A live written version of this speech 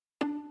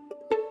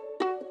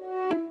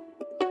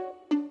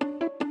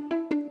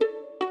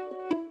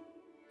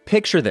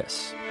Picture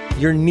this.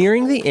 You're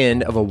nearing the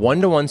end of a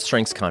one-to-one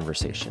strengths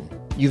conversation.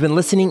 You've been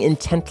listening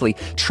intently,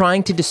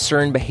 trying to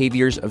discern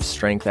behaviors of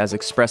strength as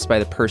expressed by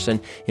the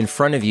person in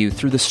front of you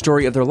through the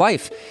story of their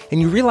life,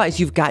 and you realize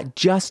you've got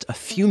just a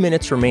few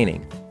minutes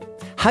remaining.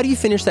 How do you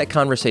finish that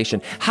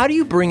conversation? How do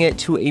you bring it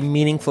to a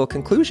meaningful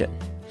conclusion?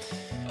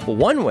 Well,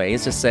 one way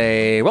is to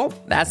say, well,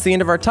 that's the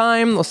end of our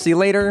time, we'll see you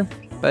later,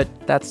 but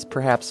that's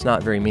perhaps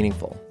not very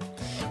meaningful.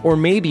 Or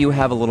maybe you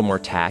have a little more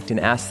tact and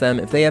ask them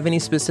if they have any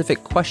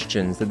specific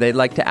questions that they'd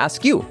like to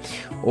ask you.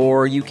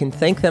 Or you can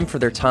thank them for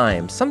their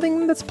time,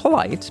 something that's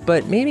polite,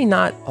 but maybe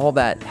not all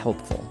that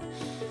helpful.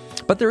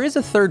 But there is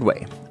a third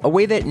way, a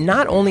way that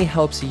not only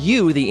helps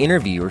you, the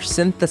interviewer,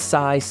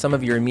 synthesize some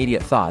of your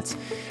immediate thoughts,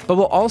 but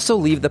will also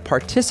leave the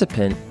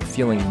participant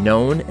feeling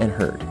known and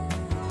heard.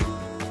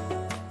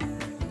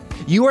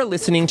 You are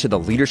listening to the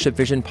Leadership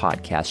Vision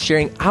podcast,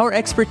 sharing our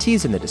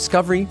expertise in the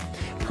discovery,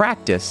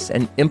 practice,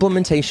 and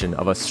implementation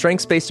of a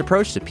strengths-based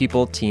approach to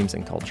people, teams,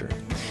 and culture.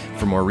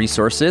 For more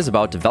resources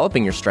about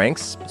developing your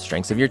strengths,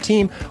 strengths of your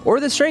team, or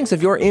the strengths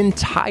of your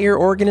entire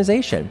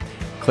organization,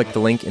 click the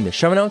link in the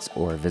show notes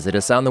or visit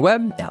us on the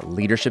web at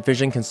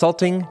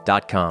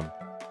leadershipvisionconsulting.com.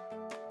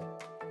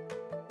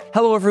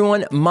 Hello,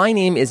 everyone. My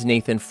name is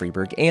Nathan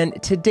Freeberg, and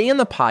today on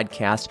the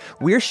podcast,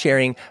 we're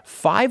sharing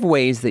 5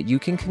 ways that you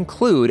can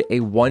conclude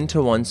a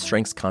one-to-one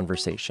strengths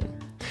conversation.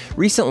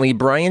 Recently,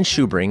 Brian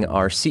Schubring,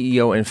 our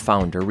CEO and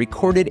founder,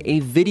 recorded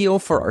a video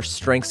for our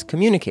strengths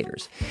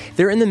communicators.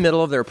 They're in the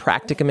middle of their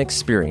practicum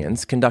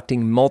experience,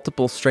 conducting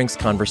multiple strengths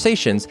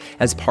conversations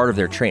as part of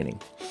their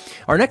training.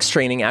 Our next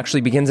training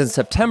actually begins in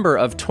September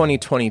of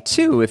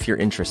 2022. If you're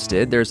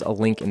interested, there's a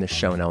link in the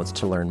show notes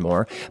to learn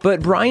more.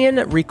 But Brian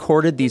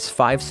recorded these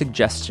 5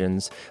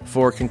 suggestions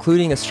for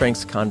concluding a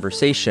strengths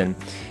conversation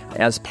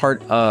as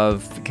part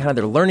of kind of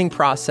their learning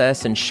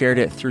process and shared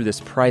it through this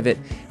private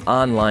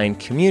online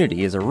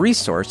community as a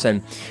resource.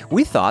 And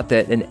we thought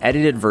that an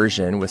edited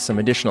version with some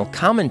additional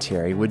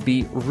commentary would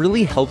be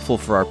really helpful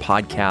for our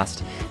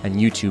podcast and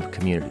YouTube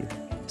community.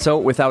 So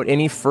without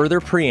any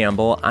further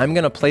preamble, I'm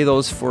going to play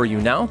those for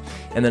you now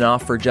and then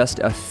offer just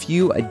a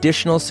few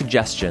additional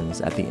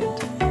suggestions at the end.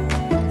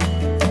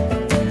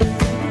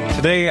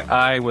 Today,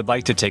 I would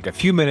like to take a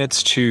few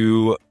minutes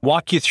to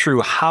walk you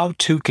through how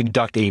to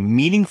conduct a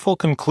meaningful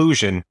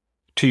conclusion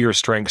to your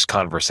strengths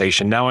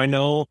conversation. Now, I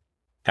know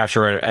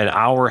after an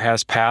hour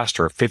has passed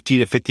or 50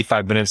 to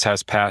 55 minutes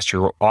has passed,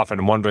 you're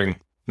often wondering,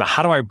 now,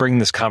 how do I bring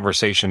this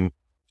conversation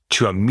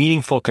to a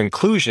meaningful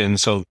conclusion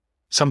so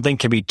something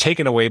can be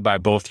taken away by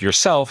both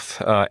yourself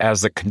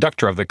as the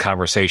conductor of the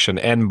conversation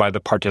and by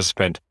the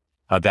participant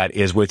that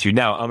is with you.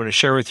 Now, I'm going to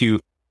share with you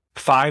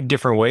 5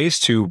 different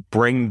ways to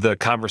bring the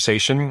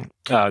conversation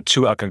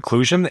to a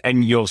conclusion,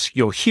 and you'll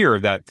hear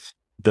that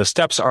the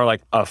steps are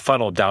like a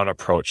funnel down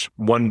approach.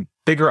 One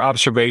bigger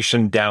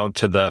observation down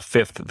to the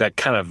 5th, that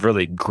kind of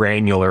really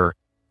granular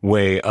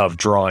way of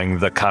drawing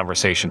the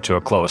conversation to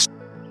a close.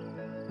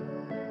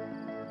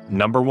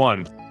 Number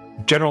 1,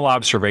 general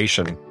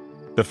observation.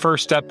 The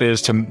first step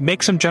is to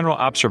make some general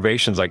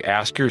observations, like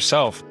ask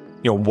yourself,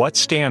 what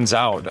stands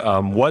out?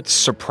 What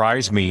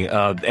surprised me?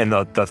 And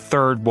the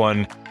third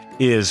one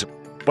is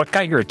what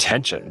got your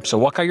attention? So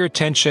what got your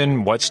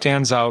attention? What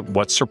stands out?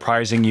 What's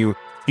surprising you?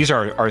 These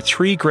are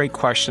 3 great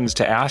questions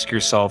to ask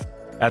yourself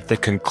at the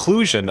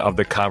conclusion of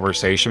the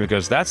conversation,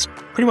 because that's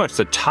pretty much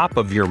the top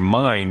of your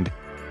mind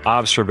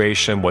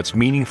observation, what's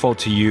meaningful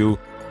to you.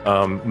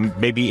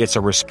 Maybe it's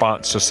a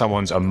response to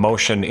someone's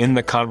emotion in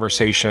the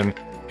conversation,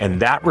 and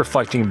that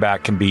reflecting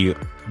back can be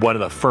one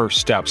of the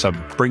first steps of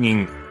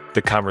bringing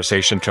the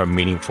conversation to a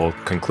meaningful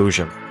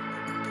conclusion.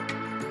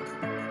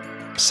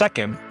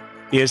 Second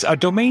is a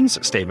domains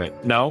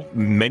statement. Now,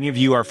 many of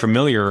you are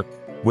familiar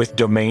with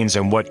domains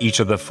and what each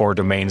of the 4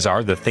 domains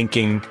are: the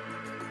thinking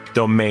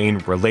domain,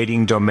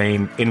 relating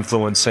domain,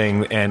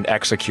 influencing, and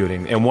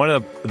executing. And one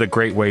of the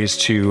great ways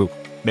to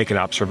make an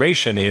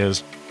observation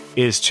is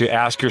to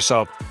ask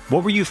yourself,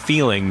 what were you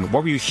feeling?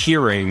 What were you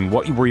hearing?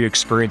 What were you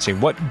experiencing?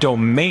 What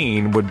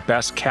domain would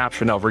best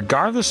capture? Now,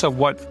 regardless of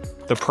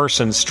what the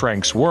person's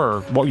strengths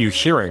were, what were you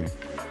hearing?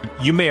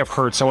 You may have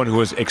heard someone who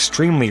was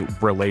extremely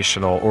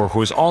relational or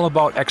who is all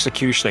about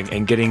execution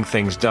and getting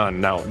things done.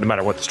 Now, no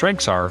matter what the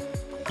strengths are,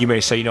 you may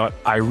say,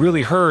 I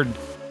really heard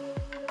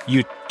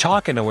you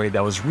talk in a way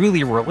that was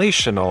really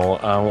relational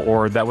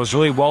or that was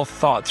really well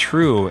thought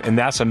through. And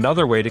that's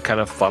another way to kind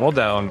of funnel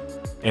down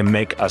and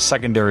make a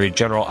secondary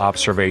general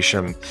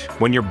observation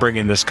when you're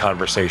bringing this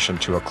conversation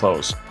to a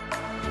close.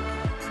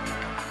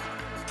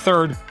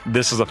 Third,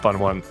 this is a fun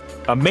one.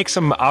 Make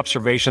some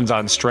observations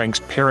on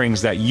strengths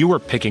pairings that you were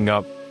picking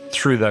up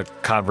through the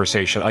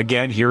conversation.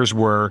 Again, here's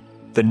where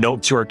the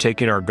notes you are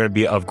taking are going to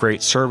be of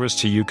great service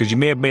to you, because you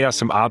may have made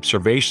some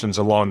observations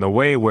along the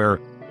way where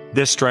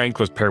this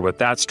strength was paired with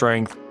that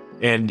strength.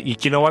 And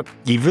you know what?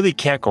 You really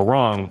can't go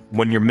wrong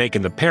when you're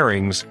making the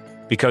pairings,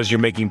 because you're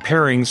making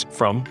pairings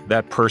from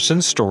that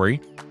person's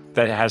story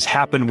that has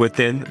happened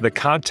within the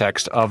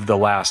context of the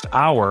last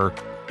hour,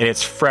 and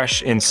it's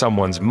fresh in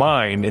someone's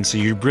mind. And so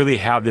you really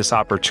have this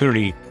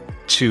opportunity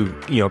to,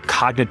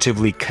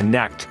 cognitively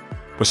connect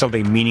was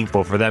something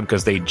meaningful for them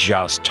because they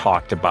just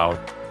talked about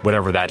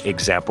whatever that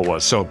example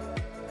was. So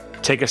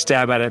take a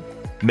stab at it,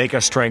 make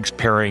a strengths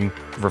pairing,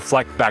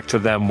 reflect back to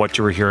them what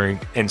you were hearing,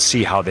 and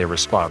see how they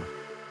respond.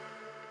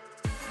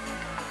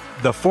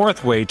 The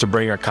fourth way to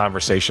bring a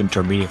conversation to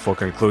a meaningful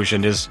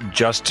conclusion is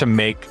just to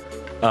make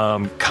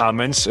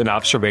comments and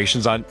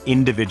observations on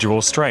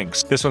individual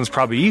strengths. This one's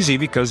probably easy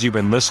because you've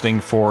been listening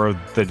for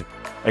the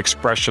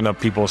expression of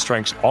people's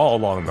strengths all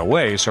along the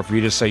way. So for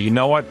you to say, you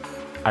know what,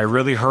 I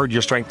really heard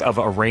your strength of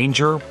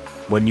arranger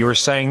when you were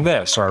saying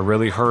this, or I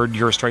really heard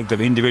your strength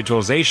of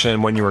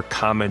individualization when you were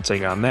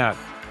commenting on that.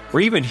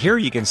 Or even here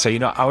you can say,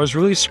 I was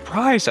really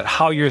surprised at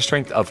how your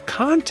strength of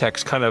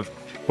context kind of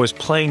was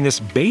playing this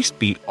bass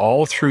beat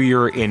all through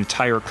your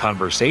entire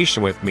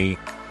conversation with me.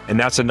 And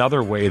that's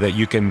another way that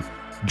you can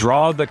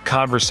draw the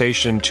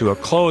conversation to a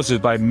close, is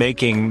by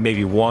making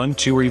maybe 1,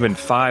 2, or even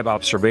 5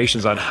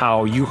 observations on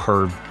how you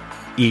heard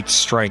each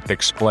strength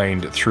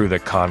explained through the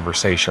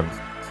conversation.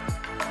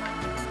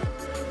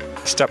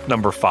 Step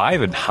number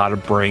 5 in how to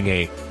bring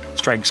a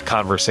strengths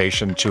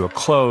conversation to a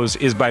close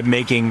is by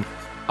making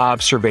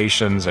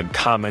observations and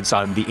comments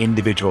on the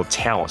individual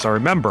talents. Now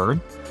remember,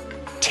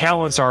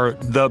 talents are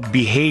the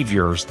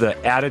behaviors, the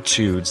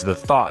attitudes, the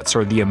thoughts,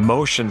 or the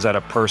emotions that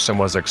a person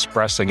was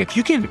expressing. If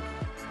you can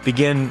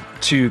begin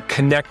to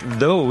connect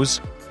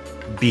those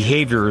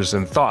behaviors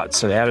and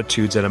thoughts and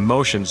attitudes and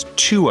emotions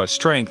to a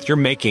strength, you're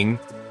making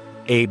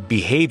a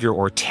behavior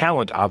or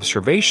talent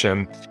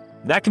observation.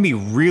 That can be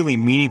really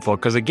meaningful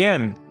because,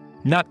 again,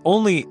 not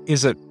only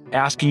is it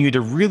asking you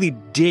to really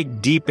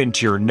dig deep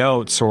into your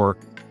notes, or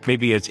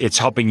maybe it's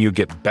helping you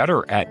get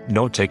better at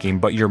note-taking,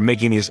 but you're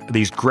making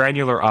these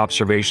granular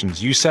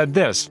observations. You said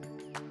this,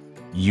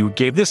 you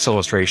gave this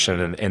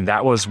illustration, and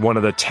that was one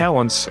of the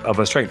talents of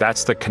a strength.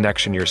 That's the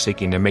connection you're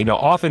seeking to make. Now,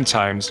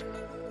 oftentimes,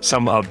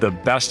 some of the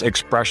best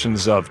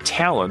expressions of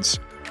talents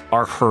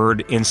are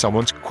heard in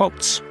someone's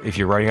quotes. If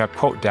you're writing a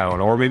quote down,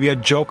 or maybe a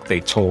joke they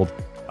told,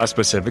 a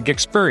specific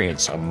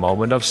experience, a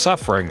moment of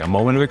suffering, a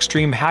moment of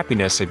extreme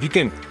happiness. If you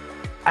can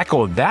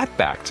echo that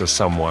back to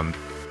someone,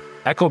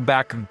 echo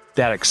back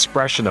that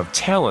expression of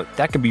talent,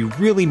 that can be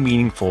really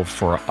meaningful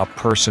for a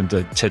person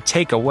to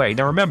take away.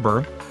 Now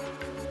remember,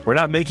 we're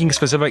not making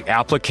specific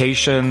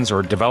applications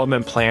or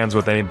development plans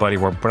with anybody.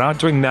 We're not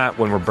doing that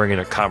when we're bringing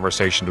a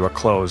conversation to a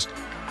close.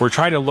 We're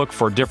trying to look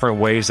for different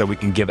ways that we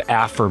can give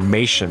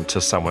affirmation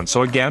to someone.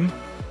 So again,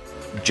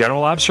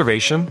 general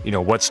observation,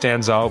 what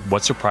stands out,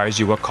 what surprised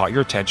you, what caught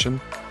your attention.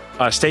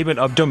 A statement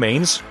of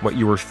domains, what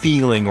you were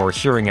feeling or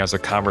hearing as the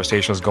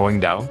conversation was going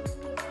down.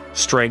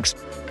 Strengths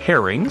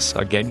pairings,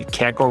 again, you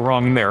can't go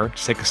wrong there.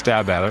 Just take a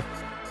stab at it.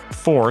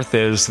 Fourth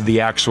is the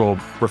actual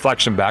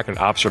reflection back and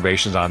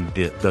observations on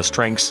the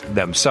strengths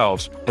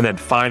themselves. And then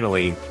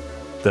finally,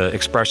 the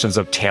expressions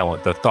of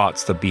talent, the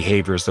thoughts, the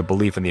behaviors, the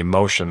belief, and the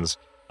emotions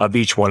of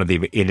each one of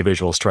the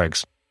individual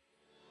strengths.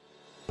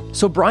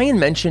 So Brian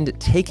mentioned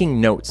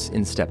taking notes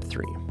in step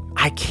 3.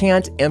 I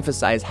can't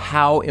emphasize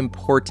how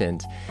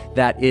important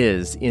that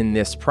is in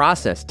this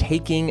process,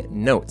 taking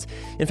notes.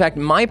 In fact,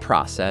 my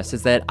process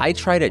is that I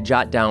try to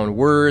jot down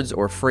words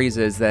or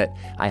phrases that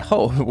I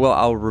hope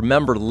I'll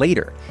remember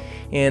later.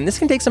 And this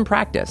can take some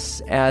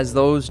practice, as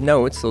those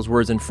notes, those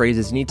words and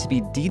phrases need to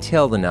be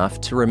detailed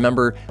enough to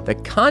remember the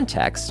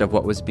context of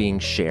what was being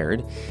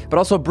shared, but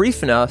also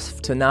brief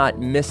enough to not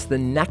miss the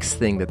next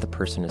thing that the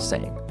person is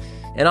saying.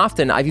 And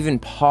often I've even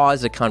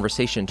paused a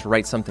conversation to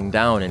write something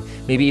down, and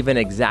maybe even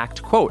an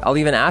exact quote. I'll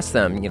even ask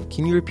them,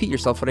 can you repeat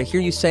yourself? What I hear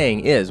you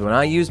saying is, when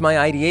I use my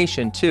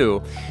ideation to,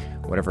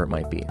 whatever it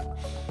might be.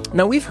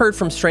 Now, we've heard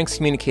from strengths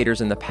communicators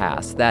in the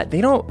past that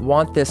they don't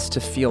want this to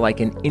feel like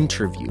an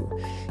interview.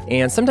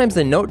 And sometimes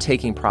the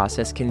note-taking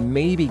process can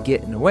maybe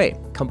get in the way.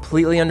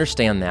 Completely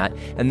understand that.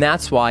 And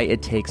that's why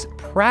it takes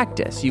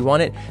practice. You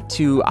want it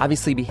to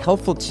obviously be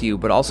helpful to you,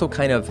 but also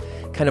kind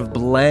of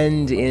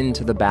blend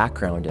into the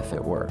background, if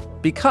it were.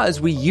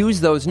 Because we use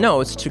those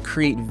notes to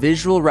create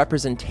visual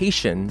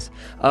representations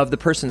of the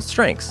person's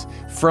strengths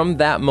from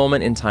that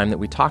moment in time that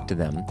we talk to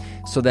them,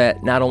 so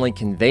that not only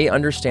can they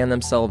understand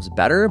themselves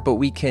better, but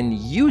we can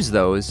use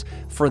those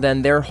for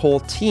then their whole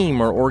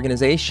team or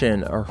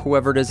organization or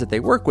whoever it is that they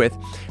work with,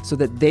 so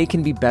that they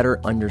can be better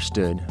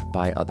understood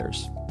by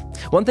others.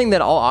 One thing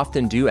that I'll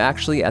often do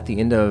actually at the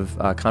end of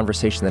a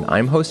conversation that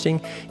I'm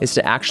hosting is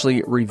to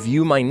actually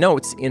review my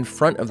notes in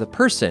front of the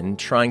person,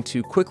 trying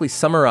to quickly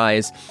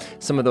summarize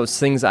some of those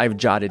things I've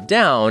jotted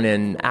down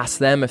and ask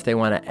them if they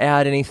want to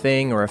add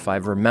anything or if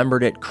I've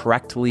remembered it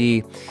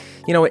correctly.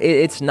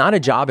 It's not a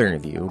job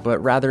interview, but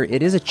rather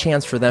it is a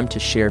chance for them to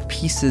share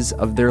pieces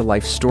of their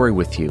life story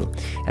with you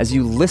as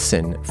you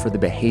listen for the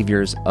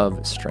behaviors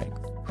of strength.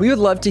 We would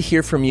love to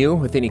hear from you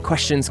with any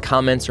questions,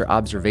 comments, or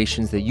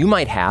observations that you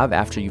might have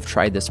after you've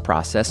tried this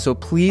process. So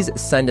please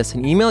send us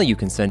an email. You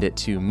can send it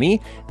to me,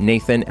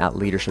 Nathan, at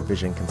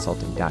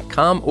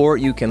leadershipvisionconsulting.com, or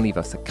you can leave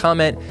us a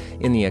comment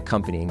in the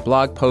accompanying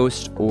blog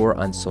post or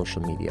on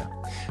social media.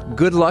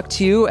 Good luck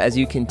to you as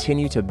you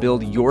continue to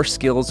build your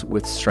skills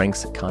with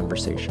Strengths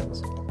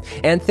Conversations.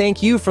 And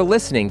thank you for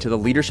listening to the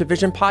Leadership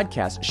Vision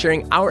podcast,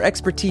 sharing our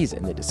expertise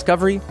in the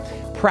discovery,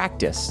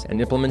 practice,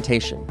 and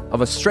implementation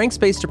of a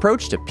strengths-based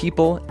approach to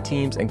people,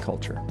 teams, and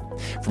culture.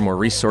 For more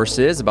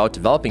resources about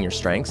developing your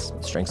strengths,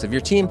 the strengths of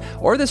your team,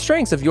 or the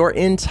strengths of your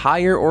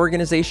entire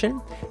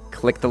organization,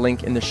 click the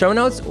link in the show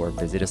notes or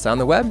visit us on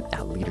the web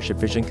at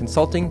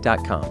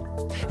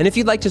leadershipvisionconsulting.com. And if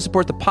you'd like to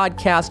support the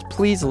podcast,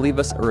 please leave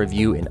us a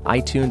review in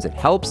iTunes. It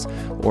helps,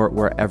 or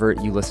wherever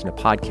you listen to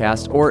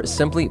podcasts, or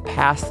simply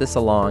pass this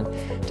along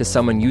to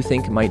someone you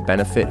think might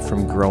benefit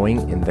from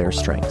growing in their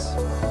strengths.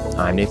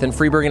 I'm Nathan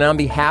Freeberg, and on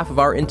behalf of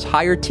our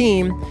entire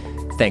team,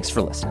 thanks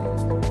for listening.